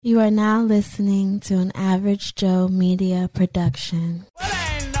You are now listening to an Average Joe Media production. Well,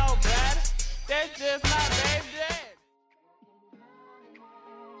 ain't no better. That's just my baby dad.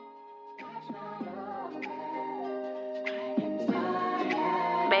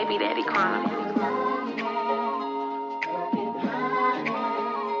 Baby Daddy Chronicles.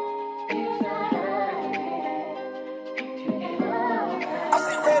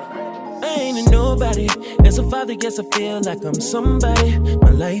 I ain't a nobody. As a father, guess I feel like I'm somebody. My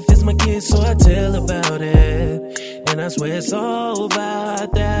life is my kid, so I tell about it. And I swear it's all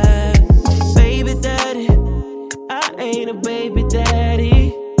about that. Baby daddy, I ain't a baby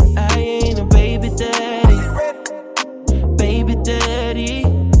daddy. I ain't a baby daddy. Baby daddy,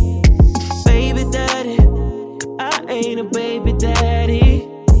 baby daddy, I ain't a baby daddy.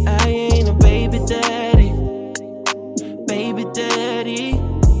 I ain't a baby daddy. Baby daddy.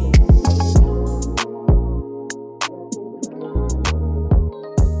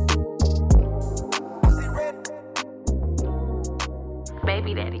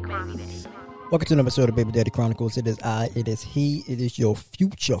 Baby Daddy Chronicles. Welcome to another episode of Baby Daddy Chronicles. It is I, it is he, it is your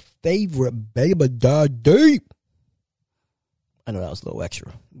future favorite baby daddy. I know that was a little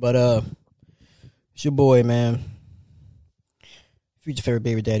extra, but it's your boy, man. Future favorite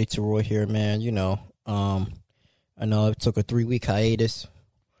baby daddy Teroy here, man. You know, I know I took a 3-week hiatus.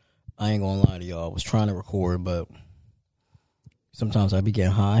 I ain't gonna lie to y'all. I was trying to record, but sometimes I be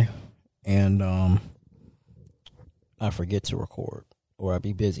getting high and I forget to record, or I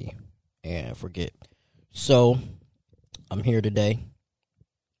be busy and forget. So I'm here today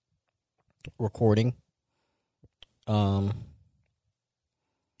recording. And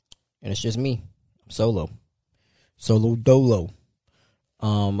it's just me. I'm solo dolo.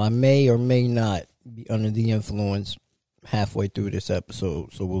 I may or may not be under the influence halfway through this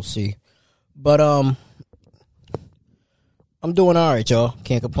episode, so we'll see. But I'm doing all right, y'all.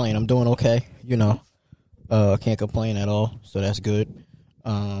 Can't complain. I'm doing okay. You know, can't complain at all. So that's good.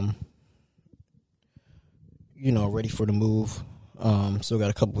 You know, ready for the move. Still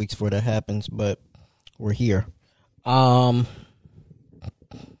got a couple weeks before that happens, but we're here. I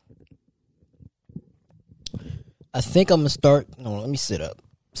think I'm going to start. No, let me sit up.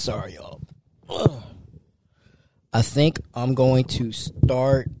 Sorry, y'all. I think I'm going to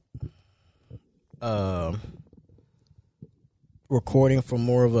start recording from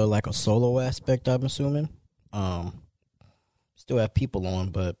more of a solo aspect, I'm assuming. Still have people on,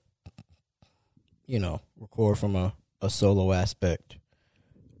 but, you know, record from a solo aspect.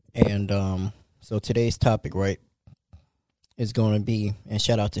 And so today's topic, right, is going to be, and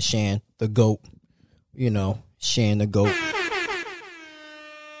shout out to Shan, the GOAT, you know, Shan the GOAT.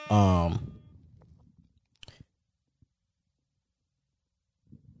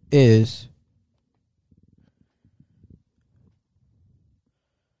 Is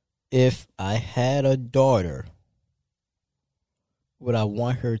if I had a daughter, would I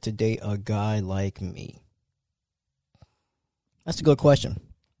want her to date a guy like me? That's a good question.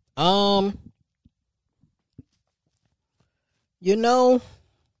 You know,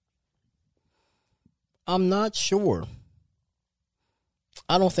 I'm not sure.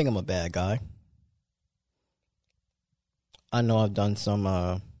 I don't think I'm a bad guy. I know I've done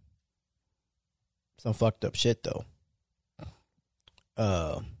some fucked up shit though.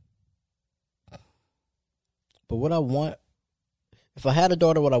 But what I want, if I had a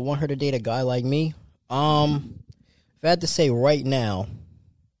daughter, would I want her to date a guy like me? If I had to say right now,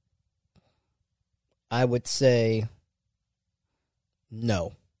 I would say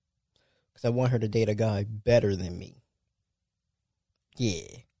no. Because I want her to date a guy better than me. Yeah,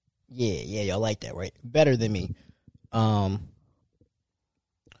 y'all like that, right? Better than me. What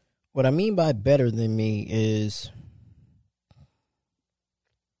I mean by better than me is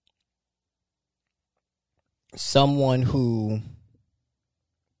someone who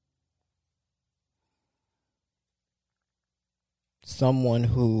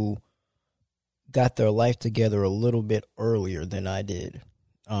got their life together a little bit earlier than I did.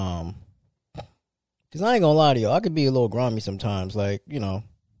 Because I ain't gonna lie to you, I could be a little grimy sometimes. Like, you know,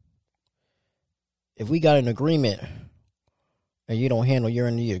 if we got an agreement and you don't handle your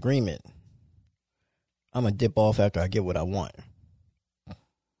end of the agreement, I'm gonna dip off after I get what I want.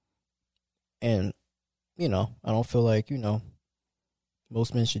 And, you know, I don't feel like, you know,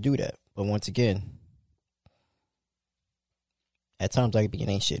 most men should do that. But once again, at times I could be an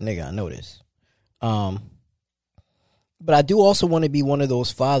ain't shit nigga, I know this. But I do also want to be one of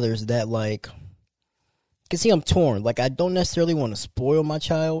those fathers that, like, cause see, I'm torn. Like, I don't necessarily want to spoil my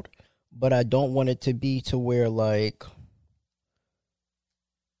child, but I don't want it to be to where, like,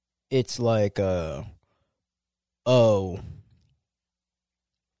 it's like, oh,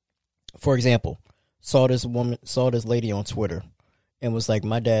 for example, saw this lady on Twitter and was like,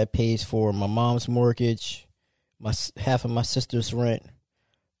 my dad pays for my mom's mortgage, half of my sister's rent,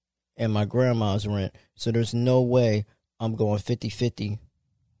 and my grandma's rent. So there's no way I'm going 50-50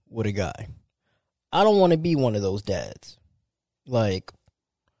 with a guy. I don't want to be one of those dads. Like,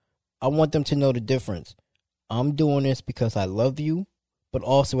 I want them to know the difference. I'm doing this because I love you, but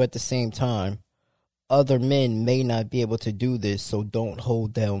also at the same time, other men may not be able to do this, so don't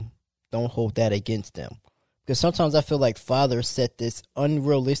hold that against them. Because sometimes I feel like fathers set this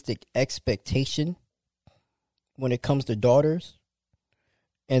unrealistic expectation when it comes to daughters.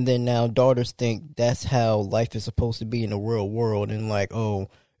 And then now daughters think that's how life is supposed to be in the real world. And like, oh,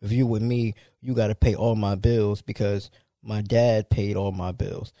 if you with me, you got to pay all my bills because my dad paid all my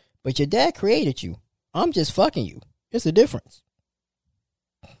bills. But your dad created you. I'm just fucking you. It's a difference.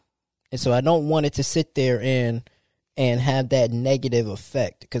 And so I don't want it to sit there and have that negative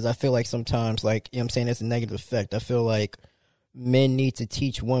effect. Because I feel like sometimes, like, you know what I'm saying, it's a negative effect. I feel like men need to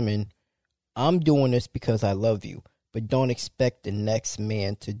teach women, I'm doing this because I love you. But don't expect the next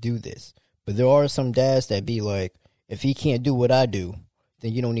man to do this. But there are some dads that be like, if he can't do what I do,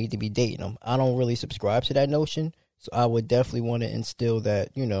 then you don't need to be dating him. I don't really subscribe to that notion. So I would definitely want to instill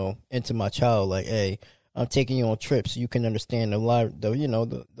that, you know, into my child. Like, hey, I'm taking you on trips so you can understand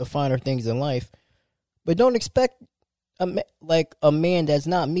the finer things in life. But don't expect a man that's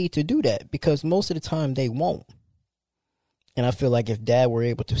not me to do that, because most of the time they won't. And I feel like if dad were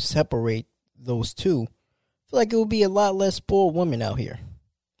able to separate those two, I feel like it would be a lot less spoiled women out here.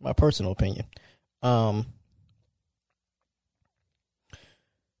 My personal opinion. I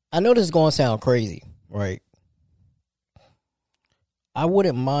know this is going to sound crazy, right? I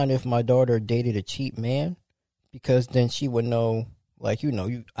wouldn't mind if my daughter dated a cheap man, because then she would know, like,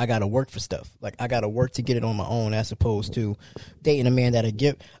 I got to work for stuff. Like, I got to work to get it on my own, as opposed to dating a man that'll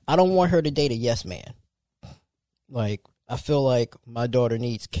give. I don't want her to date a yes man. Like, I feel like my daughter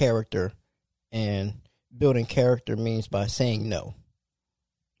needs character, and building character means by saying no.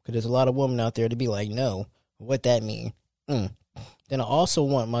 Because there's a lot of women out there to be like, no, what that mean? Then I also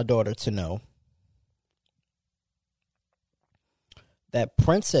want my daughter to know that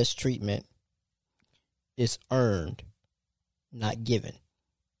princess treatment is earned, not given.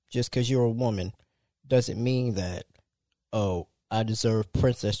 Just because you're a woman doesn't mean that, oh, I deserve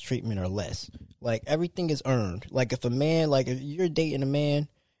princess treatment or less. Like, everything is earned. Like, if you're dating a man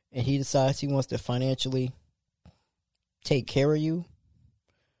and he decides he wants to financially take care of you,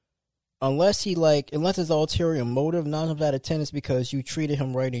 unless his ulterior motive, 9 times out of 10 is because you treated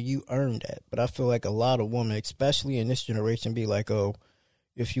him right and you earned that. But I feel like a lot of women, especially in this generation, be like, oh,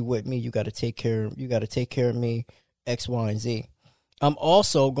 if you with me, you got to take care of me, X, Y, and Z. I'm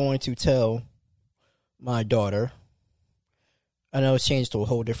also going to tell my daughter, I know it's changed to a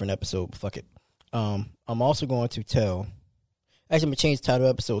whole different episode, but fuck it. I'm also going to tell, actually, I'm going to change the title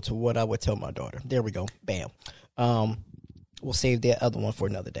of the episode to what I would tell my daughter. There we go. Bam. We'll save that other one for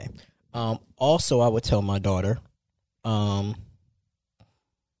another day. Also, I would tell my daughter to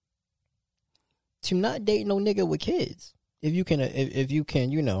not date no nigga with kids if you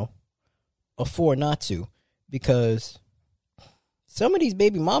can, afford not to, because some of these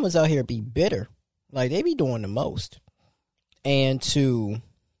baby mamas out here be bitter, like they be doing the most, and to,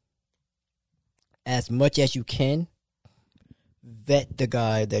 as much as you can, vet the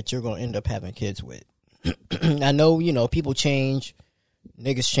guy that you're gonna end up having kids with. I know, people change.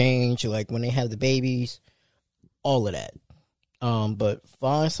 Niggas change, like when they have the babies, all of that. But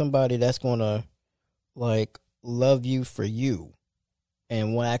find somebody that's gonna, like, love you for you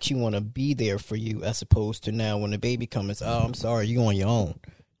and will actually want to be there for you, as opposed to now when the baby comes, oh, I'm sorry, you on your own.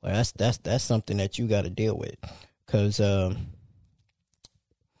 Like, that's something that you got to deal with, because I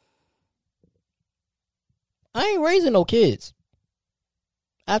ain't raising no kids.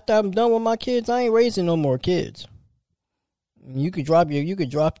 After I'm done with my kids, I ain't raising no more kids. You could drop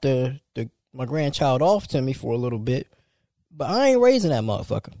my grandchild off to me for a little bit, but I ain't raising that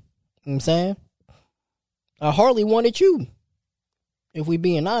motherfucker. You know what I'm saying? I hardly wanted you. If we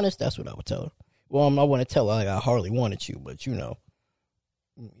being honest, that's what I would tell her. Well, I want to tell her, like, I hardly wanted you, but y'all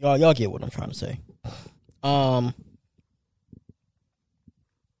get what I'm trying to say. I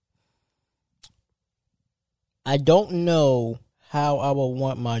don't know how I will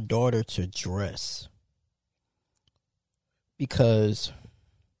want my daughter to dress, because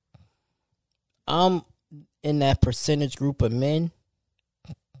I'm in that percentage group of men.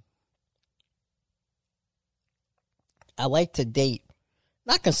 I like to date,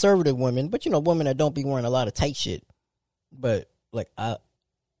 not conservative women, but women that don't be wearing a lot of tight shit. But like,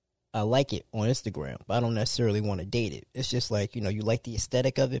 I like it on Instagram, but I don't necessarily want to date it. It's just like, you know, you like the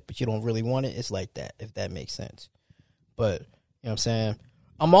aesthetic of it, but you don't really want it. It's like that, if that makes sense. But, you know what I'm saying?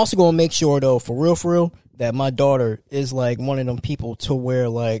 I'm also going to make sure, though, for real, that my daughter is like one of them people to where,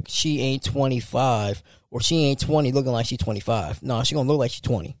 like, she ain't 25 or she ain't 20 looking like she's 25. No, she going to look like she's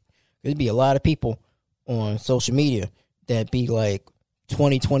 20. There'd be a lot of people on social media that be like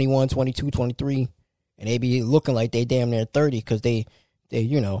 20, 21, 22, 23, and they be looking like they damn near 30 because they,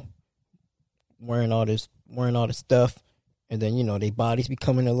 you know, wearing all this stuff, and then, you know, their bodies be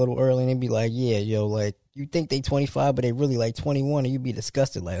coming a little early, and they be like, yeah, yo, like, you think they 25, but they really like 21, and you be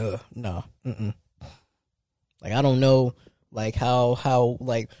disgusted, like, no, Like, I don't know, like, how,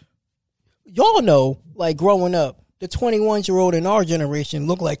 like, y'all know, like, growing up, the 21-year-old in our generation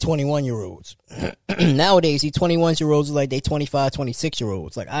look like 21-year-olds. Nowadays, these 21-year-olds are like they 25,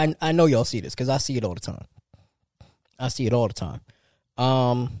 26-year-olds. Like, I know y'all see this because I see it all the time.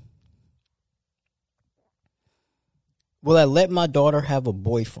 Will I let my daughter have a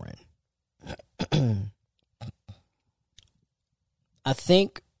boyfriend? I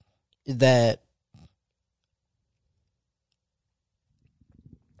think that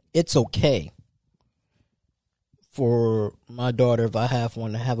it's okay for my daughter, if I have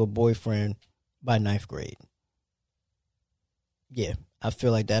one, to have a boyfriend by 9th grade. Yeah, I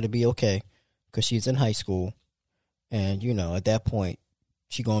feel like that'd be okay because she's in high school. And, you know, at that point,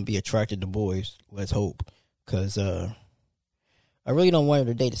 she going to be attracted to boys. Let's hope. Because I really don't want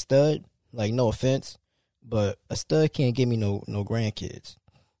her to date a stud. Like, no offense. But a stud can't give me no grandkids.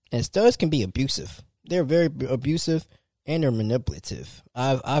 And studs can be abusive. They're very abusive and they're manipulative.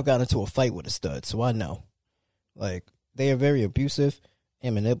 I've gotten into a fight with a stud, so I know. Like, they are very abusive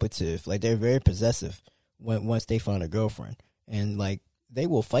and manipulative. Like, they're very possessive once they find a girlfriend. And, like, they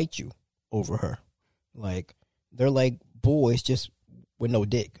will fight you over her. Like, they're like boys just with no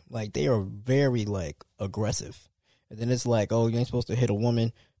dick. Like, they are very, like, aggressive. And then it's like, oh, you ain't supposed to hit a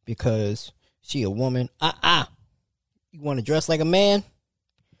woman because she a woman. You want to dress like a man?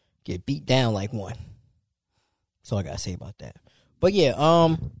 Get beat down like one. That's all I got to say about that. But, yeah,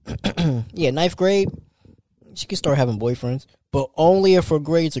 yeah, 9th grade, she can start having boyfriends, but only if her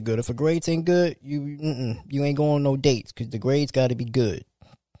grades are good. If her grades ain't good, you ain't going on no dates because the grades got to be good.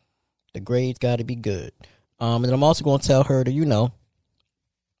 The grades got to be good. And then I'm also going to tell her to, you know,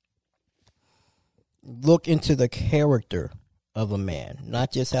 look into the character of a man,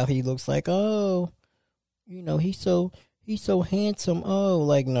 not just how he looks like, oh, you know, he's so handsome. Oh,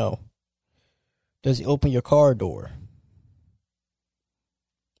 like, no. Does he open your car door?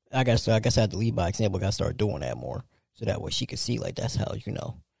 I guess I have to lead by example. I got to start doing that more. So that way she can see, like, that's how, you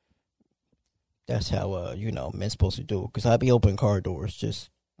know, you know, men's supposed to do it. Because I be opening car doors, just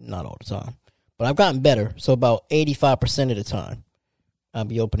not all the time. But I've gotten better. So about 85% of the time, I'll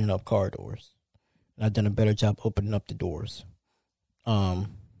be opening up car doors. And I've done a better job opening up the doors.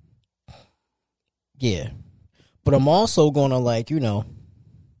 Yeah. But I'm also going to, like, you know,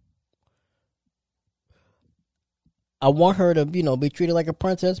 I want her to, you know, be treated like a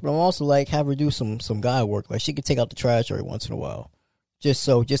princess, but I'm also like have her do some guy work. Like, she could take out the trash every once in a while. Just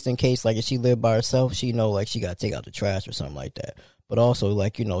in case, like, if she lived by herself, she know, like, she got to take out the trash or something like that. But also,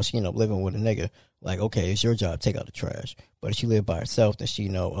 like, you know, she end up living with a nigga. Like, okay, it's your job to take out the trash. But if she lived by herself, then she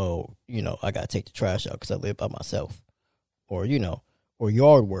know, oh, you know, I got to take the trash out because I live by myself. Or, you know, or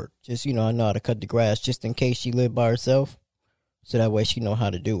yard work. Just, you know, I know how to cut the grass just in case she lived by herself. So that way she know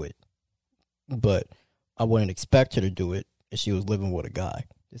how to do it. But I wouldn't expect her to do it if she was living with a guy.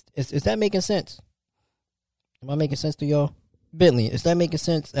 Is that making sense? Am I making sense to y'all? Bentley, is that making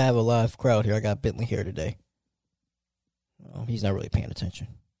sense? I have a live crowd here. I got Bentley here today. Oh, he's not really paying attention.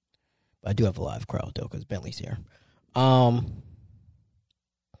 But I do have a live crowd, though, because Bentley's here.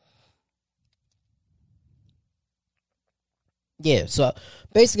 Yeah, so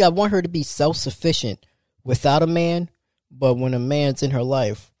basically I want her to be self-sufficient without a man, but when a man's in her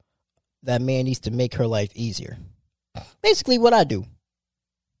life, that man needs to make her life easier. Basically what I do.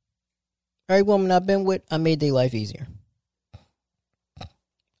 Every woman I've been with, I made their life easier.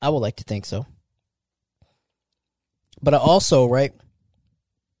 I would like to think so. But I also, right,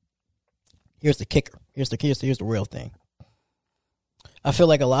 here's the kicker. Here's the real thing. I feel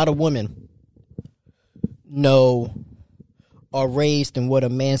like a lot of women are raised in what a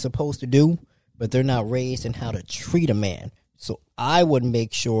man's supposed to do, but they're not raised in how to treat a man. So I would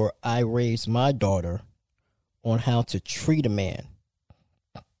make sure I raise my daughter on how to treat a man.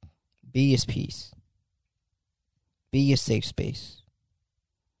 Be his peace. Be your safe space.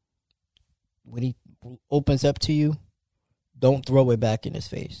 When he opens up to you, don't throw it back in his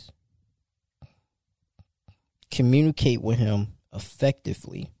face. Communicate with him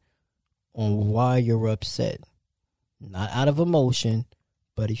effectively on why you're upset. Not out of emotion,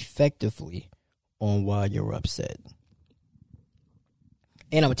 but effectively on why you're upset.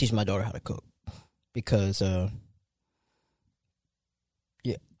 And I'm going to teach my daughter how to cook. Because, I'm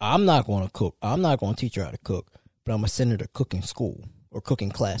not going to cook. I'm not going to teach her how to cook. But I'm going to send her to cooking school or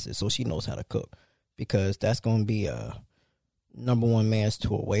cooking classes so she knows how to cook. Because that's going to be number one man's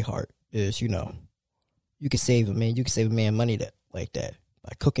tool, way hard, is, you can save a man. You can save a man money like that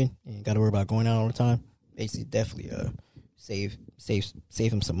by cooking. You ain't got to worry about going out all the time. Basically, definitely save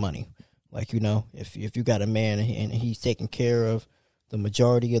him some money. Like, if you got a man and he's taking care of the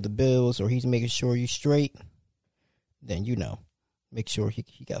majority of the bills, or he's making sure you straight, then make sure he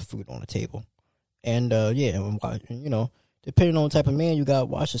got food on the table. And depending on the type of man you got,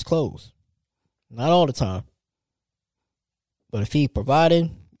 wash his clothes. Not all the time, but if he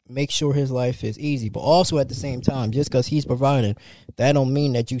providing, make sure his life is easy. But also at the same time, just because he's providing, that don't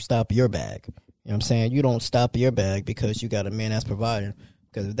mean that you stop your bag. You know what I'm saying? You don't stop your bag because you got a man that's providing.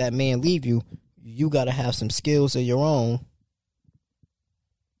 Because if that man leave you, you got to have some skills of your own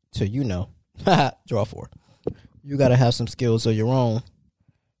to, draw for. You got to have some skills of your own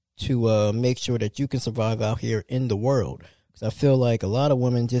to make sure that you can survive out here in the world. Because I feel like a lot of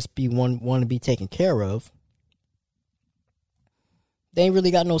women just want to be taken care of. They ain't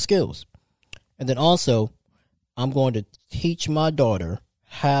really got no skills. And then also, I'm going to teach my daughter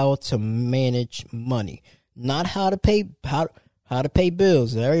how to manage money. Not how to pay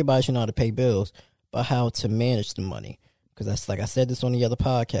bills. Everybody should know how to pay bills, but how to manage the money. Because that's, like I said this on the other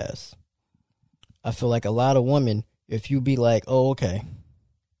podcast. I feel like a lot of women, if you be like, oh, okay,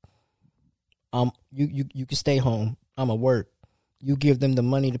 you can stay home, I'm at work. You give them the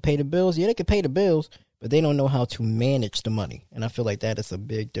money to pay the bills. Yeah, they can pay the bills, but they don't know how to manage the money. And I feel like that is a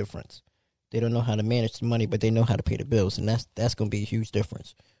big difference. They don't know how to manage the money, but they know how to pay the bills. And that's going to be a huge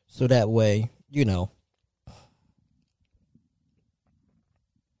difference. So that way,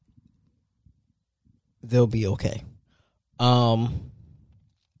 they'll be okay. Also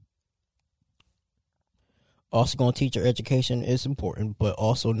going to teach her education is important, but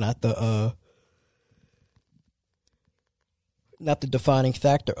also not the defining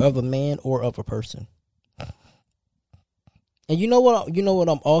factor of a man or of a person. And you know what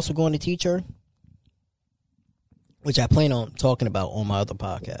I'm also going to teach her, which I plan on talking about on my other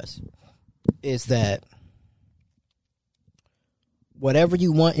podcast, is that whatever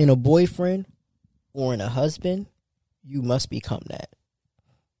you want in a boyfriend or in a husband, you must become that.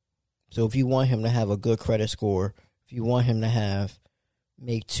 So if you want him to have a good credit score, if you want him to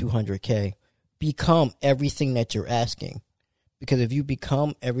make $200K, become everything that you're asking. Because if you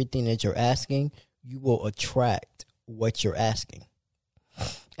become everything that you're asking, you will attract what you're asking.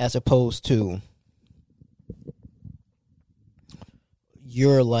 As opposed to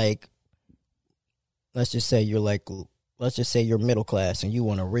you're like, let's just say you're middle class and you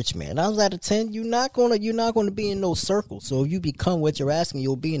want a rich man. 9 out of 10, you're not gonna be in those circles. So if you become what you're asking,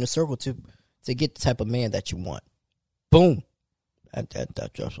 you'll be in a circle to get the type of man that you want. Boom.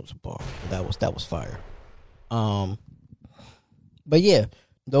 That just was a bar. That was fire. But yeah,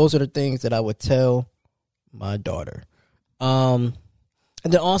 those are the things that I would tell my daughter. And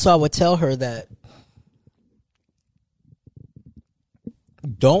then also I would tell her that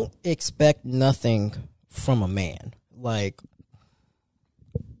don't expect nothing from a man. Like,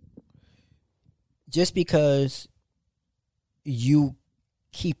 just because you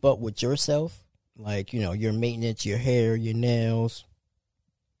keep up with yourself, like, your maintenance, your hair, your nails,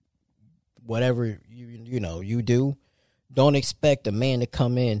 whatever you do, don't expect a man to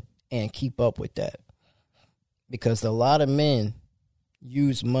come in and keep up with that. Because a lot of men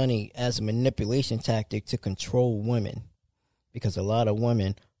use money as a manipulation tactic to control women. Because a lot of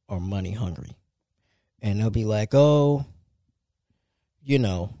women are money hungry. And they'll be like, oh,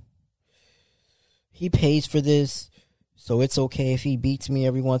 he pays for this, so it's okay if he beats me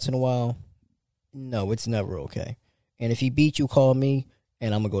every once in a while. No, it's never okay. And if he beats you, call me,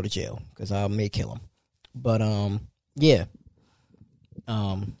 and I'm going to go to jail, because I may kill him. But, yeah.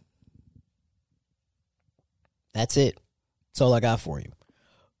 That's it. That's all I got for you.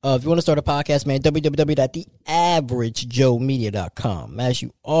 If you want to start a podcast, man, www.theaveragejoemedia.com. As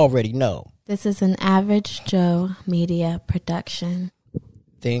you already know, this is an Average Joe Media production.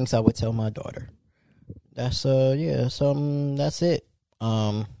 Things I would tell my daughter. That's that's it.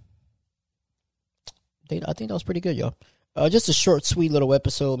 I think that was pretty good, y'all. Just a short, sweet little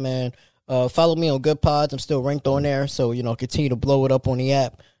episode, man. Follow me on Good Pods. I'm still ranked on there, so continue to blow it up on the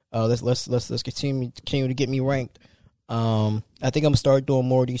app. Let's continue to get me ranked. I think I'm gonna start doing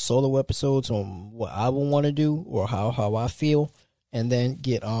more of these solo episodes on what I would want to do or how I feel, and then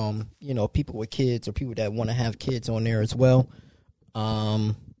get people with kids or people that want to have kids on there as well.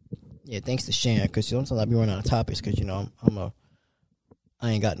 Yeah, thanks to Shan, because sometimes I be running out of topics because I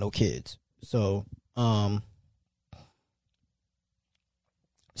ain't got no kids. So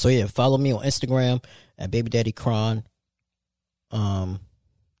yeah, follow me on Instagram at Baby Daddy Cron. And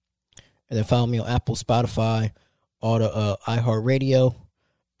then follow me on Apple, Spotify, all the iHeartRadio.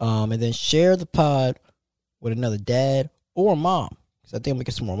 And then share the pod with another dad or a mom. Because I think we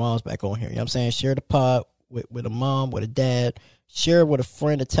get some more moms back on here. You know what I'm saying? Share the pod with a mom, with a dad. Share it with a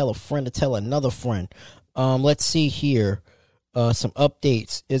friend to tell another friend. Let's see here. Some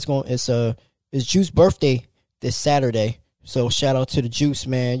updates. It's Juice's birthday this Saturday. So shout out to the Juice,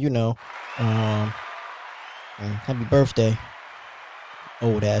 man. Happy birthday,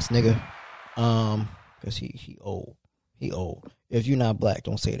 old ass nigga. Cause he old. He old. If you're not black,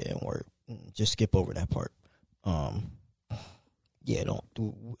 don't say the N-word. Just skip over that part. Yeah,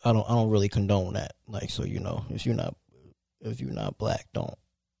 I don't really condone that. Like, so if you're not black, don't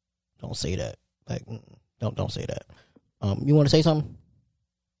say that. Like, don't say that. You want to say something?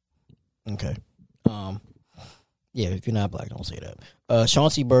 Okay. Yeah, if you're not black, don't say that.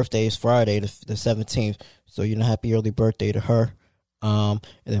 Chauncey's birthday is Friday, the 17th. So, happy early birthday to her. And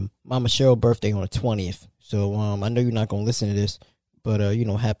then Mama Cheryl's birthday on the 20th. So, I know you're not going to listen to this, but,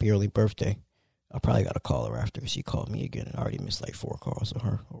 happy early birthday. I probably got to call her after. She called me again, and I already missed like 4 calls of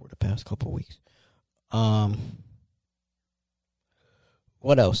her over the past couple of weeks.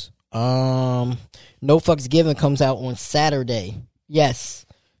 What else? No Fucks Given comes out on Saturday. Yes,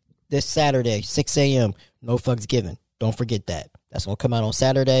 this Saturday, 6 a.m. No Fucks Given. Don't forget that. That's gonna come out on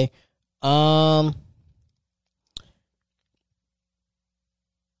Saturday. And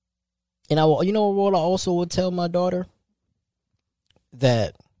what I also would tell my daughter?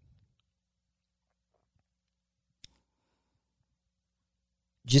 That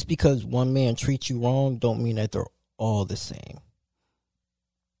just because one man treats you wrong don't mean that they're all the same.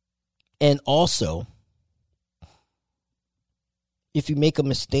 And also, if you make a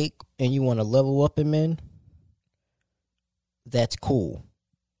mistake and you want to level up in men, that's cool.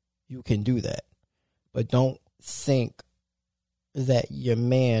 You can do that. But don't think that your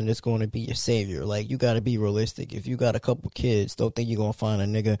man is going to be your savior. Like, you got to be realistic. If you got a couple kids, don't think you're going to find a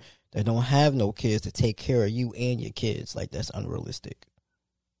nigga that don't have no kids to take care of you and your kids. Like, that's unrealistic.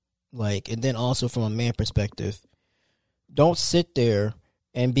 Like, and then also from a man perspective, don't sit there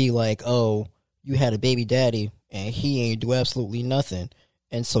and be like, oh, you had a baby daddy and he ain't do absolutely nothing.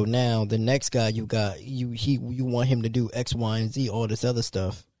 And so now the next guy you got, you want him to do X, Y, and Z, all this other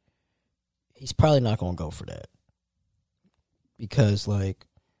stuff. He's probably not going to go for that. Because, like,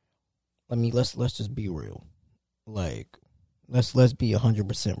 let's just be real. Like, let's be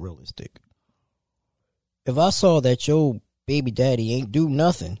 100% realistic. If I saw that your baby daddy ain't do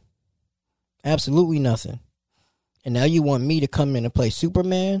nothing, absolutely nothing, and now you want me to come in and play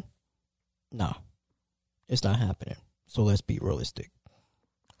Superman? No, it's not happening. So let's be realistic.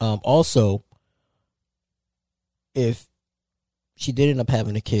 Also, if she did end up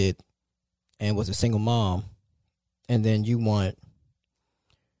having a kid and was a single mom, and then you want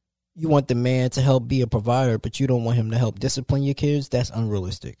the man to help be a provider, but you don't want him to help discipline your kids, that's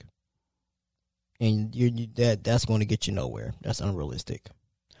unrealistic. And that's going to get you nowhere. That's unrealistic.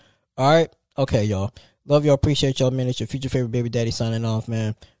 All right. Okay, y'all. Love y'all. Appreciate y'all, man. It's your future favorite baby daddy signing off,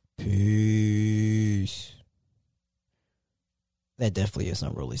 man. Peace. That definitely is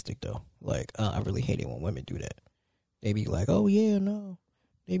unrealistic, though. Like, I really hate it when women do that. They be like, oh, yeah, no.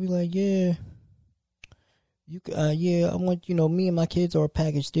 They be like, yeah. I want, me and my kids are a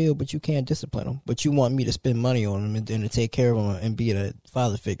package deal, but you can't discipline them. But you want me to spend money on them and then to take care of them and be a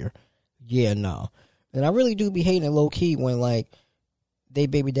father figure. Yeah, no. And I really do be hating it low key when, like, they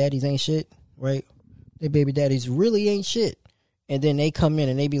baby daddies ain't shit, right? They baby daddies really ain't shit. And then they come in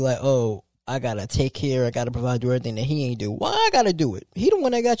and they be like, oh, I gotta take care, I gotta provide, do everything that he ain't do. Why I gotta do it? He the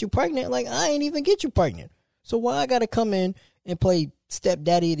one that got you pregnant. Like, I ain't even get you pregnant. So why I gotta come in and play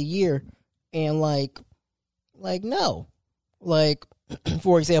stepdaddy of the year and like no. Like,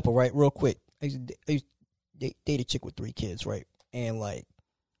 for example, right, real quick, I used to date a chick with 3 kids, right? And like,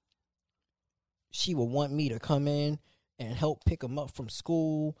 she would want me to come in and help pick them up from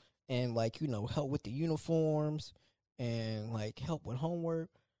school and, like, help with the uniforms and, like, help with homework.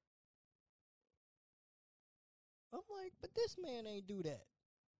 I'm like, but this man ain't do that.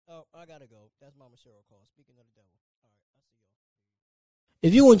 Oh, I gotta go. That's Mama Cheryl call. Speaking of the devil. All right, I'll see y'all.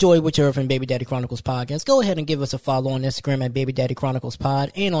 If you enjoyed what you heard from Baby Daddy Chronicles podcast, go ahead and give us a follow on Instagram at Baby Daddy Chronicles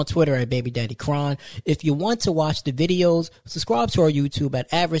Pod and on Twitter at Baby Daddy Cron. If you want to watch the videos, subscribe to our YouTube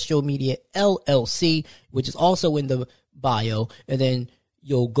at Average Joe Media LLC, which is also in the bio, and then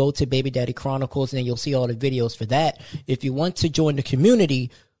you'll go to Baby Daddy Chronicles, and then you'll see all the videos for that. If you want to join the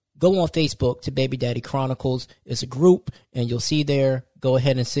community, go on Facebook to Baby Daddy Chronicles. It's a group, and you'll see there. Go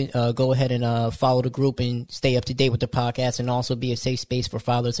ahead and follow the group and stay up to date with the podcast, and also be a safe space for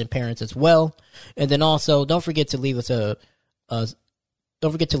fathers and parents as well. And then also, don't forget to leave us a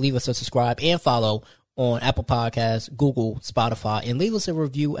subscribe and follow on Apple Podcasts, Google, Spotify, and leave us a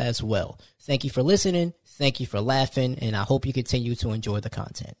review as well. Thank you for listening. Thank you for laughing, and I hope you continue to enjoy the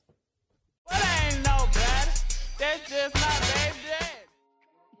content. Well, ain't no better. That's just my baby daddy.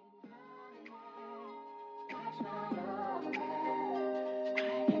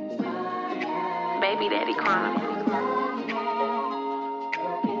 Baby Daddy Chronicles.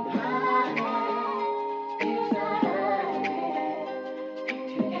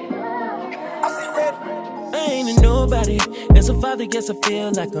 I ain't a nobody. As a father, guess I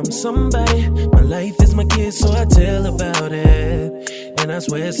feel like I'm somebody. My life is my kid, so I tell about it. And I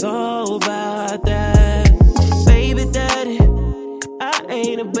swear it's all about that. Baby daddy, I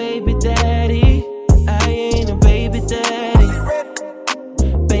ain't a baby daddy. I ain't a baby daddy.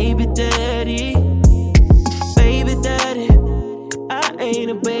 Baby daddy, baby daddy, I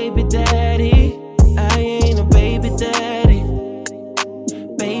ain't a baby daddy. I ain't a baby daddy.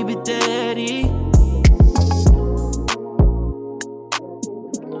 Baby daddy.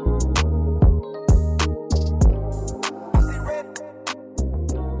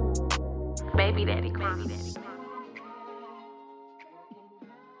 Baby Daddy Chronicles.